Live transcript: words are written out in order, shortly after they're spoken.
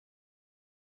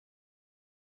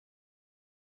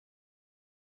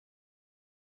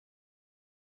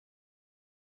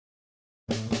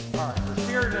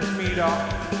meat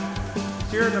up,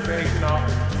 searing the bacon up,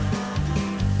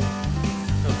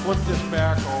 and flip this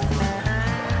back over.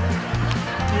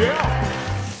 Yeah!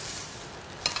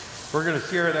 We're gonna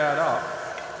sear that up.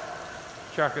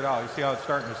 Check it out. You see how it's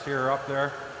starting to sear up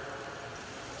there?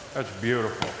 That's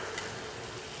beautiful.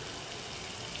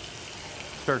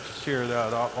 Start to sear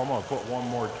that up. I'm gonna put one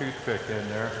more toothpick in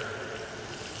there.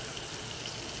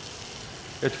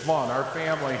 It's fun. Our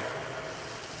family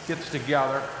gets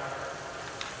together.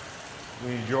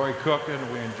 We enjoy cooking.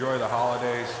 We enjoy the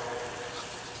holidays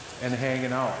and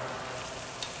hanging out.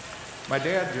 My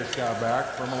dad just got back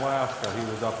from Alaska. He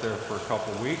was up there for a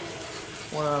couple weeks.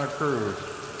 Went on a cruise.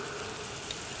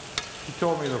 He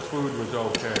told me the food was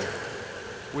okay.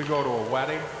 We go to a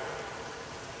wedding,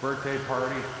 birthday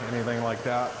party, anything like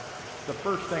that. The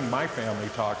first thing my family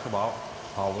talks about,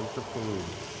 how was the food,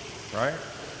 right?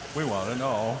 We want to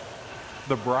know.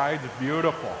 The bride's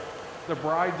beautiful. The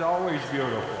bride's always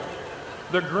beautiful.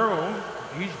 The groom,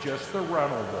 he's just the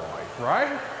rental boy,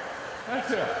 right?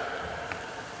 That's it.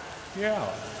 Yeah.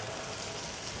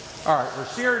 All right, we're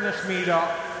searing this meat up,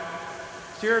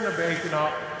 searing the bacon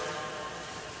up.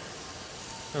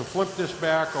 We'll flip this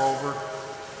back over,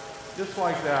 just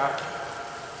like that.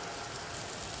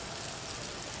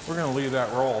 We're gonna leave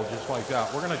that roll just like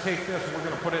that. We're gonna take this and we're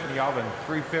gonna put it in the oven,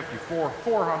 350,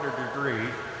 400 degrees,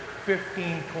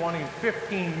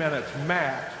 15 minutes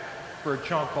max for a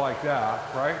chunk like that,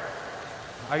 right?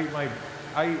 I eat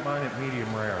mine at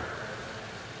medium rare,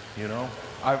 you know?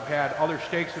 I've had other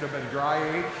steaks that have been dry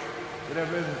aged, that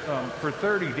have been for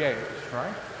 30 days,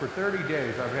 right? For 30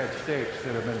 days I've had steaks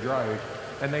that have been dry aged,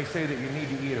 and they say that you need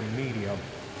to eat a medium.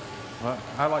 Well,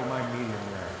 I like my medium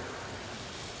rare.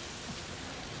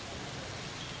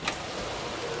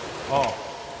 Oh,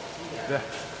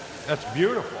 that's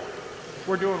beautiful.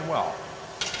 We're doing well.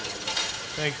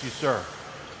 Thank you, sir.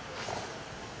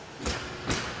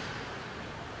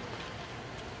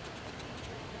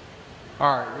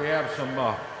 All right, we have some of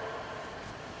our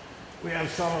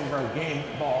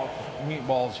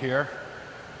meatballs here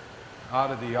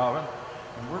out of the oven.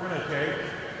 And we're gonna take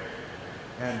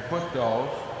and put those,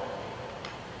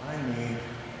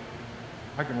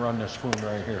 I can run this spoon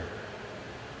right here.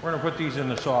 We're gonna put these in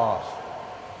the sauce.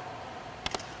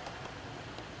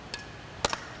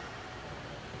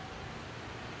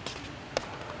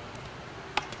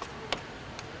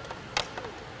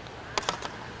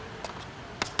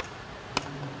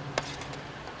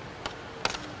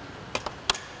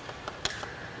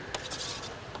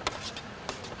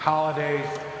 Holidays,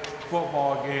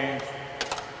 football games,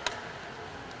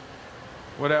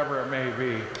 whatever it may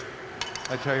be,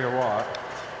 I tell you what,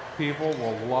 people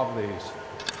will love these.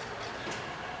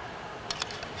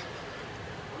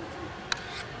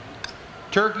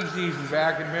 Turkey season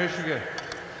back in Michigan.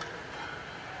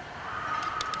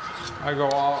 I go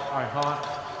out, I hunt,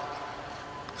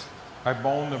 I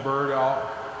bone the bird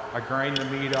out, I grind the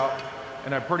meat up,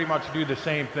 and I pretty much do the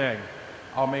same thing.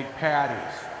 I'll make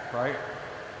patties, right?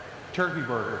 Turkey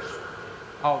burgers,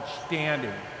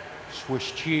 outstanding. Swiss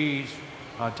cheese,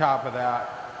 on top of that,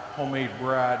 homemade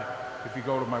bread. If you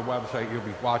go to my website, you'll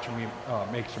be watching me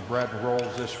make some bread and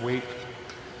rolls this week.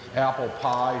 Apple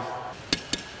pies.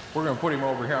 We're gonna put him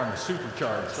over here on the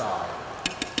supercharged side,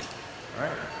 all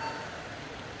right?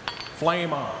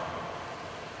 Flame on.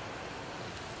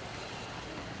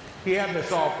 He had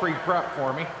this all pre-prepped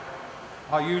for me.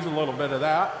 I'll use a little bit of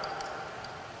that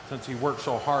since he worked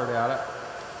so hard at it.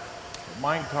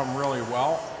 Mine come really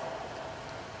well.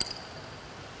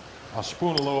 I'll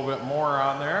spoon a little bit more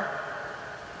on there.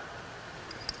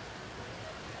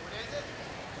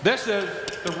 This is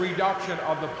the reduction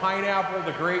of the pineapple,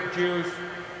 the grape juice,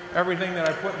 everything that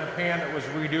I put in the pan that was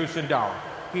reducing down.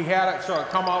 He had it so it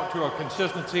come out to a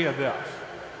consistency of this.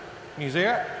 Can you see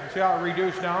it? You see how it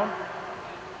reduced down?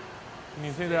 Can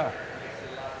you see that?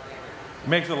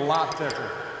 Makes it a lot thicker.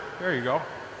 There you go.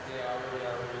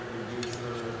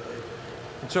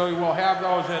 And so we'll have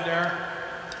those in there.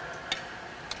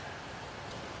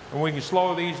 And we can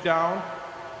slow these down.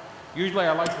 Usually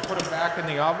I like to put them back in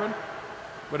the oven,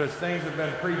 but as things have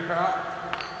been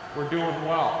pre-prepped, we're doing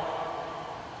well.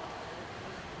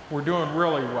 We're doing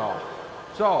really well.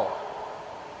 So,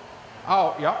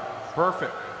 oh, yep,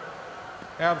 perfect.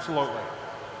 Absolutely.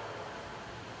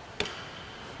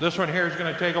 This one here is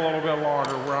going to take a little bit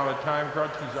longer. We're on a time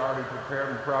crunch. He's already prepared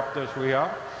and prepped this.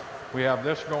 We have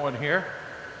this going here.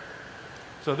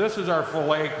 So this is our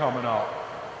filet coming out.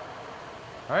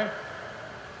 Right?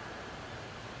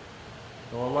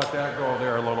 So we'll let that go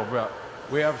there a little bit.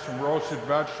 We have some roasted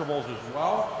vegetables as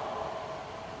well.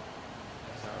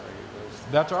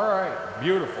 That's all right.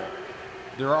 Beautiful.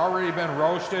 They're already been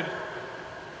roasted.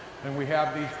 And we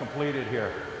have these completed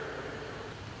here.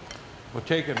 We'll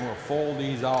take and we'll fold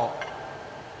these out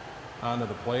onto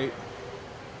the plate.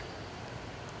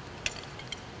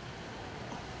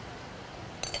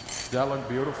 Does that look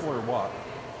beautiful or what?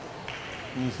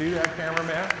 Can you see that,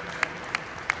 cameraman?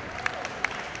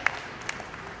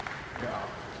 Yeah.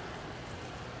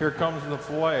 Here comes the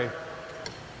filet.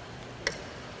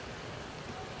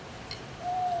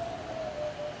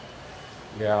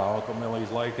 Yeah, Uncle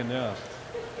Millie's liking this.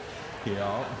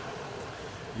 Yeah.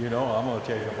 You know I'm gonna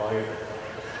take a bite.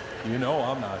 You know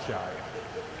I'm not shy.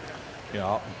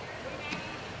 Yeah.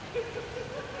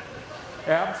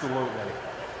 Absolutely.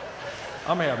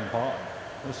 I'm having fun.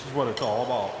 This is what it's all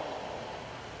about.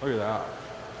 Look at that.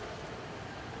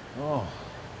 Oh.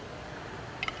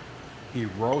 He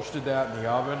roasted that in the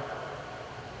oven.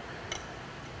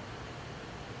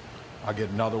 I'll get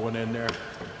another one in there.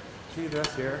 See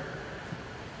this here?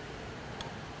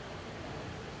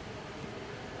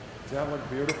 Does that look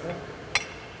beautiful?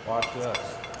 Watch this.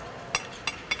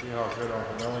 See how good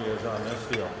Uncle Millie is on this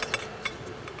deal.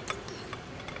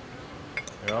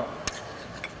 Yep.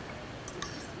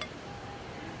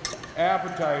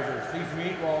 Appetizers. These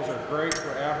meatballs are great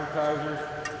for appetizers.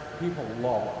 People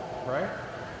love them, right?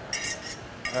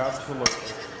 Absolutely.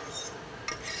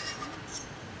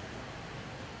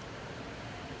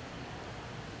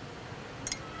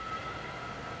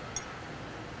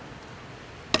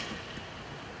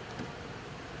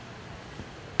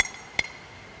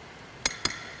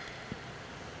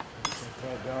 Put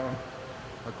that down.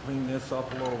 I'll clean this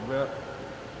up a little bit.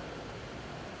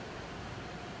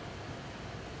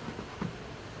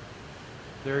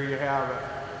 There you have it.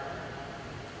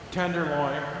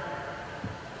 Tenderloin,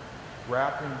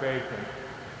 wrapped in bacon,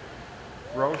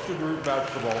 roasted root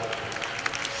vegetable,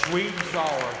 sweet and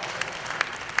sour,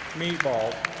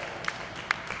 meatballs.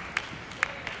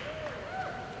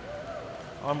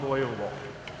 Unbelievable.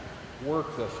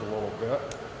 Work this a little bit.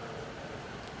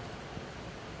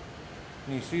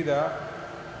 Can you see that?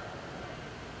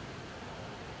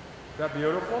 Is that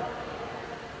beautiful?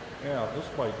 Yeah, this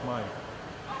bite's mine.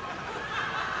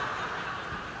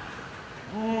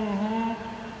 Mm-hmm.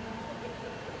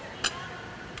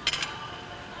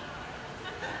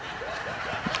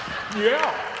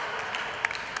 Yeah.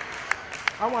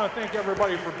 I want to thank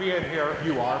everybody for being here.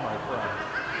 You are my friend.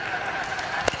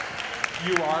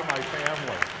 You are my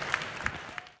family.